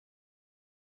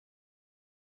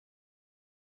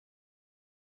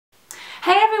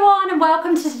Hey everyone, and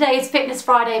welcome to today's Fitness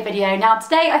Friday video. Now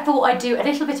today I thought I'd do a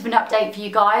little bit of an update for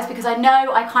you guys because I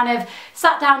know I kind of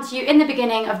sat down to you in the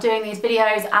beginning of doing these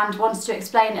videos and wanted to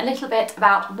explain a little bit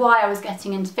about why I was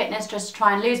getting into fitness, just to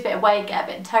try and lose a bit of weight, get a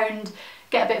bit toned,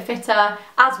 get a bit fitter,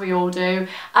 as we all do. And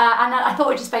I thought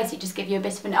I'd just basically just give you a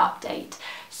bit of an update.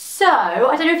 So,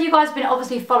 I don't know if you guys have been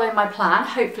obviously following my plan,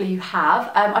 hopefully you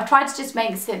have. I've tried to just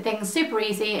make things super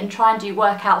easy and try and do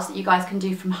workouts that you guys can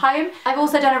do from home. I've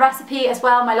also done a recipe as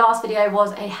well. My last video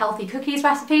was a healthy cookies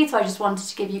recipe, so I just wanted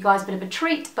to give you guys a bit of a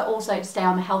treat, but also to stay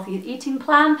on the healthy eating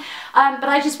plan. But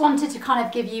I just wanted to kind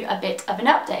of give you a bit of an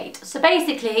update. So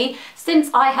basically, since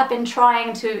I have been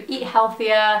trying to eat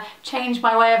healthier, change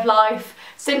my way of life,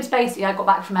 since basically I got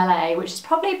back from LA, which has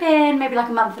probably been maybe like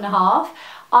a month and a half,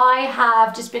 I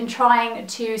have just been trying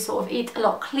to sort of eat a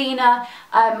lot cleaner.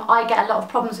 I get a lot of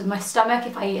problems with my stomach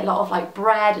if I eat a lot of like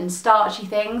bread and starchy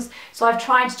things. So I've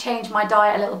tried to change my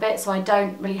diet a little bit so I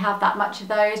don't really have that much of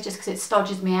those, just because it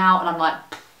stodges me out and I'm like...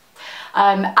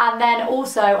 And then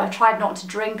also I've tried not to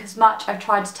drink as much. I've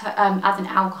tried to, as in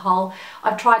alcohol,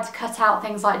 I've tried to cut out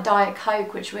things like Diet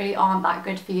Coke, which really aren't that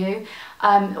good for you,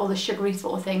 or the sugary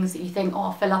sort of things that you think, oh,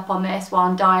 I'll fill up on this while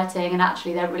I'm dieting, and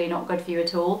actually they're really not good for you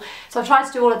at all. So I've tried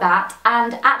to do all of that,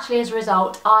 and actually as a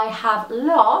result I have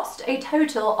lost a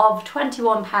total of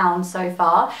 21 pounds so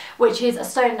far, which is 1.5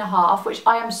 stone, which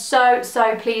I am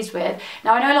so pleased with.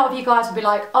 Now I know a lot of you guys will be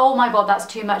like, oh my god, that's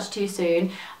too much too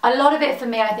soon. A lot of it for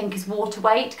me I think is water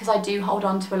weight, because I do hold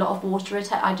on to a lot of water,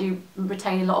 I do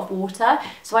retain a lot of water,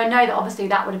 so I know that obviously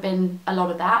that would have been a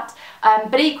lot of that.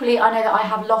 But equally I know that I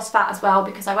have lost fat as well,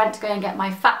 because I went to go and get my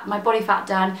body fat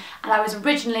done, and I was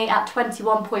originally at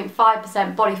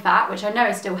 21.5% body fat, which I know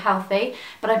is still healthy,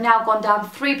 but I've now gone down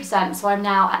 3%, so I'm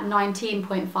now at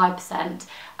 19.5%.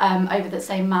 Over the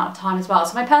same amount of time as well.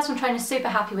 So my personal trainer is super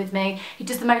happy with me. He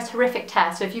does the most horrific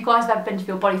test. So if you guys have ever been to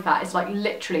your body fat, it's like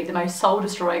literally the most soul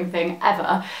destroying thing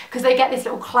ever, because they get this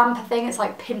little clamper thing, it's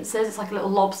like pincers, it's like a little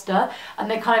lobster,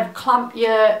 and they kind of clamp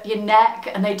your neck,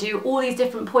 and they do all these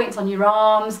different points on your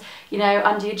arms, you know,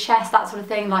 under your chest, that sort of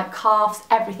thing, like calves,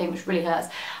 everything, which really hurts.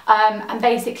 And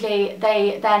basically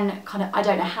they then kind of, I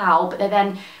don't know how, but they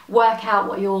then work out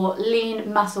what your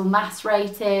lean muscle mass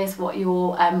rate is, what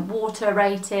your water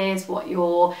rate is, what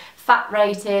your fat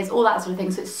rate is, all that sort of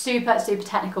thing. So it's super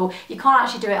technical. You can't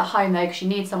actually do it at home though, because you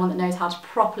need someone that knows how to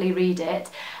properly read it.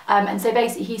 And so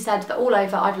basically he said that all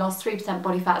over I've lost 3%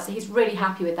 body fat, so he's really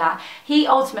happy with that. He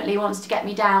ultimately wants to get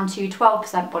me down to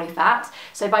 12% body fat,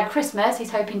 so by Christmas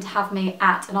he's hoping to have me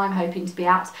at, and I'm hoping to be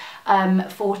at,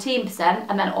 14%,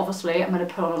 and then obviously I'm going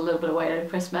to put on a little bit of weight over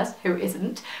Christmas. Who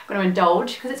isn't? I'm going to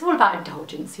indulge, because it's all about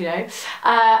indulgence, you know,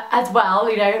 as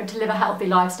well, you know, to live a healthy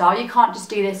lifestyle. You can't just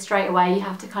do this straight away, you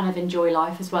have to kind of enjoy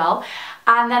life as well.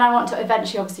 And then I want to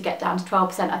eventually obviously get down to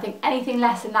 12%. I think anything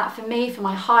less than that for me, for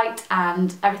my height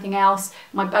and everything else,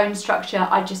 my bone structure,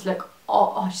 I just look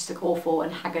awful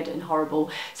and haggard and horrible.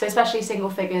 So especially single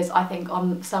figures, I think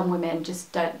on some women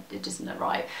just don't, it doesn't look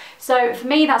right. So for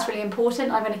me that's really important.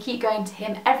 I'm going to keep going to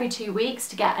him every 2 weeks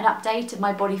to get an update of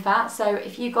my body fat. So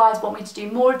if you guys want me to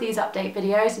do more of these update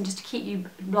videos and just to keep you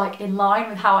like in line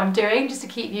with how I'm doing, just to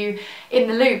keep you in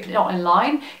the loop, not in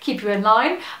line, keep you in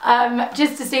line,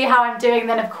 just to see how I'm doing,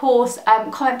 then of course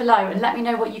comment below and let me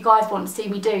know what you guys want to see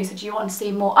me do. So do you want to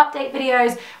see more update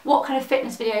videos? What kind of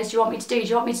fitness videos do you want me to do? Do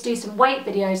you want me to do some weight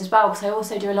videos as well, because I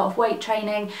also do a lot of weight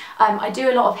training. I do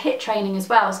a lot of HIIT training as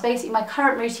well. So basically my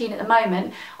current routine at the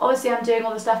moment, obviously I'm doing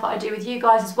all the stuff that I do with you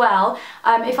guys as well.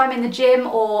 If I'm in the gym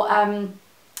or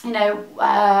you know,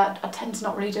 I tend to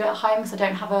not really do it at home because I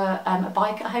don't have a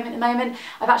bike at home at the moment.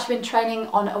 I've actually been training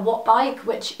on a watt bike,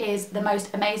 which is the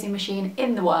most amazing machine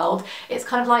in the world. It's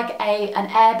kind of like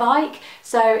an air bike,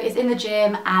 so it's in the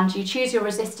gym and you choose your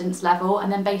resistance level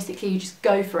and then basically you just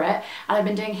go for it. And I've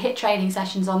been doing HIIT training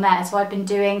sessions on there, so I've been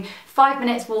doing 5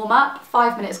 minutes warm up,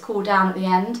 5 minutes cool down at the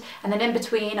end, and then in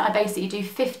between I basically do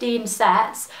 15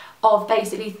 sets of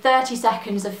basically 30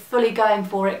 seconds of fully going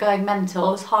for it, going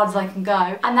mental, as hard as I can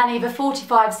go, and then either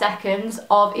 45 seconds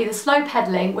of either slow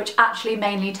pedaling, which actually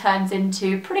mainly turns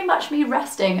into pretty much me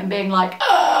resting and being like,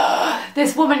 ugh.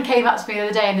 This woman came up to me the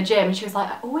other day in the gym and she was like,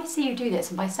 I always see you do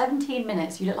this and by 17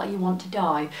 minutes you look like you want to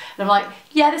die. And I'm like,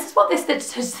 yeah, this is what this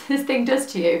thing does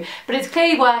to you. But it's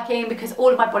clearly working because all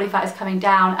of my body fat is coming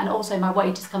down and also my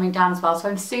weight is coming down as well, so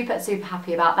I'm super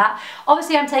happy about that.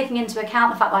 Obviously I'm taking into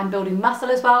account the fact that I'm building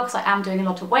muscle as well, because I am doing a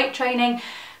lot of weight training.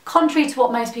 Contrary to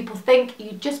what most people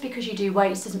think, just because you do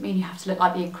weights doesn't mean you have to look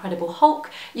like the Incredible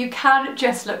Hulk. You can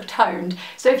just look toned.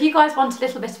 So if you guys want a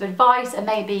little bit of advice and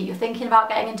maybe you're thinking about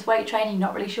getting into weight training, you're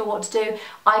not really sure what to do,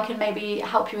 I can maybe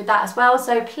help you with that as well.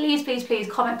 So please, please, please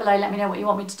comment below, let me know what you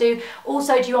want me to do.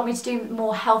 Also, do you want me to do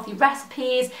more healthy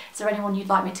recipes? Is there anyone you'd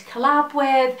like me to collab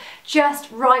with?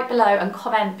 Just write below and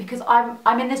comment, because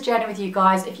I'm in this journey with you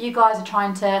guys. If you guys are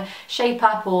trying to shape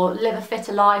up or live a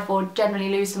fitter life or generally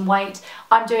lose some weight,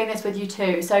 I'm doing this with you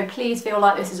too. So please feel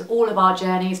like this is all of our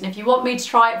journeys, and if you want me to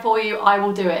try it for you, I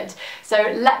will do it. So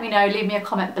let me know, leave me a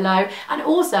comment below. And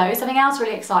also something else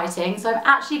really exciting, so I'm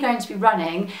actually going to be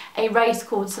running a race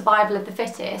called Survival of the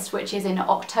Fittest, which is in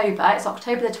October. It's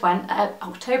October the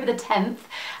 10th,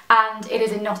 and it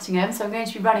is in Nottingham, so I'm going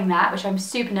to be running that, which I'm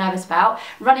super nervous about.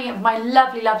 Running it with my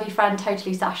lovely, lovely friend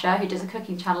Totally Sasha, who does a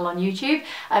cooking channel on YouTube.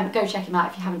 Go check him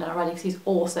out if you haven't done already, because he's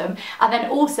awesome. And then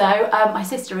also my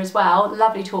sister as well,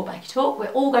 lovely Talk Becky Talk. We're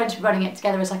all going to be running it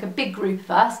together as like a big group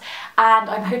of us, and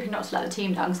I'm hoping not to let the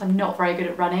team down, because I'm not very good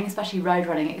at running, especially road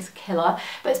running. It's a killer.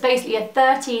 But it's basically a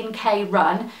 13k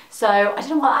run, so I don't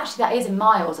know what actually that is in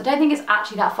miles. I don't think it's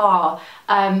actually that far,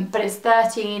 but it's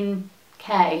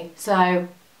 13k, so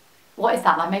what is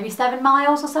that, like maybe 7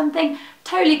 miles or something?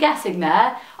 Totally guessing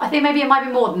there. I think maybe it might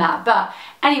be more than that, but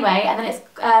anyway, and then it's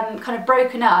kind of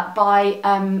broken up by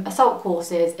assault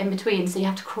courses in between, so you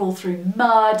have to crawl through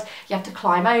mud, you have to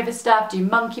climb over stuff, do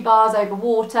monkey bars over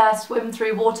water, swim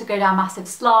through water, go down massive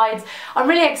slides. I'm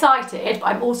really excited, but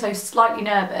I'm also slightly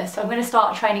nervous, so I'm going to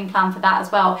start a training plan for that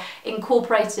as well,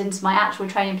 incorporated into my actual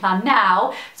training plan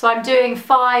now. So I'm doing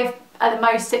 5, at the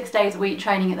most 6 days a week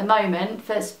training at the moment,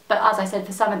 but as I said,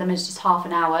 for some of them it's just half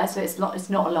an hour, so it's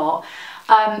not a lot.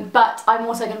 But I'm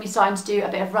also going to be starting to do a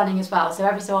bit of running as well, so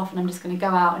every so often I'm just going to go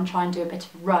out and try and do a bit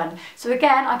of a run. So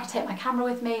again, I could take my camera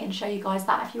with me and show you guys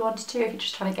that if you wanted to, if you're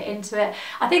just trying to get into it.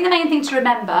 I think the main thing to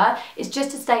remember is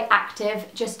just to stay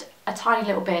active, just a tiny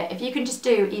little bit. If you can just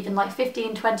do even like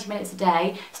 15-20 minutes a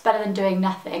day, it's better than doing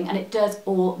nothing, and it does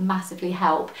all massively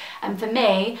help. And for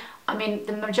me, I mean,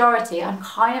 the majority, I'm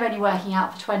kind of only working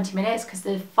out for 20 minutes, because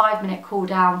the 5-minute cool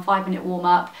down, 5-minute warm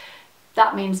up,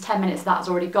 that means 10 minutes of that's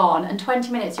already gone, and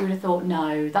 20 minutes you would have thought,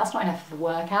 no, that's not enough of a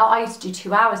workout. I used to do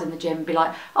 2 hours in the gym and be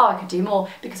like, oh, I could do more,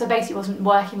 because I basically wasn't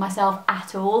working myself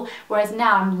at all, whereas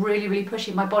now I'm really, really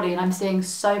pushing my body, and I'm seeing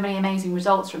so many amazing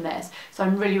results from this, so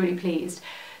I'm really, really pleased.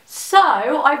 So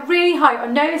I really hope, I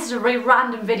know this is a really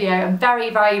random video and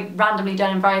very, very randomly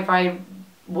done and very, very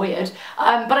weird,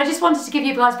 but I just wanted to give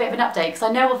you guys a bit of an update, because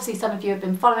I know obviously some of you have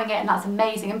been following it, and that's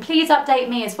amazing. And please update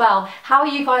me as well. How are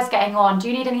you guys getting on? Do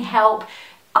you need any help?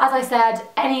 As I said,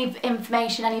 any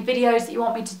information, any videos that you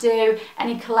want me to do,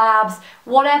 any collabs,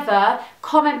 whatever,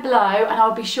 comment below and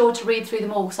I'll be sure to read through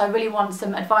them all, because I really want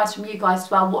some advice from you guys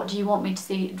as well. What do you want me to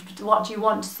see? What do you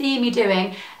want to see me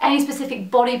doing? Any specific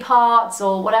body parts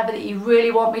or whatever that you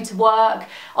really want me to work?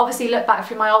 Obviously look back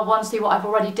through my old ones, see what I've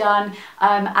already done,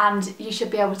 and you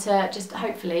should be able to just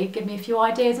hopefully give me a few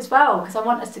ideas as well, because I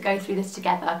want us to go through this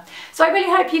together. So I really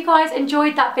hope you guys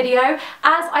enjoyed that video.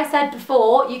 As I said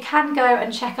before, you can go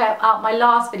and check out my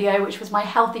last video, which was my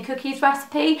healthy cookies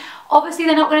recipe. Obviously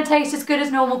they're not going to taste as good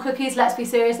as normal cookies, let's be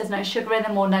serious, there's no sugar in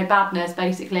them or no badness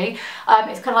basically.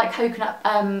 It's kind of like coconut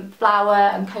flour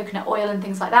and coconut oil and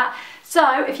things like that.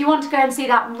 So if you want to go and see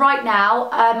that right now,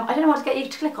 I don't know what to get you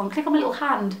to click on my little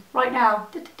hand right now.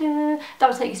 That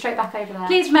will take you straight back over there.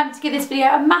 Please remember to give this video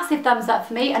a massive thumbs up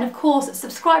for me, and of course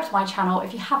subscribe to my channel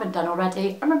if you haven't done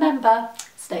already, and remember,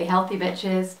 stay healthy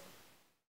bitches.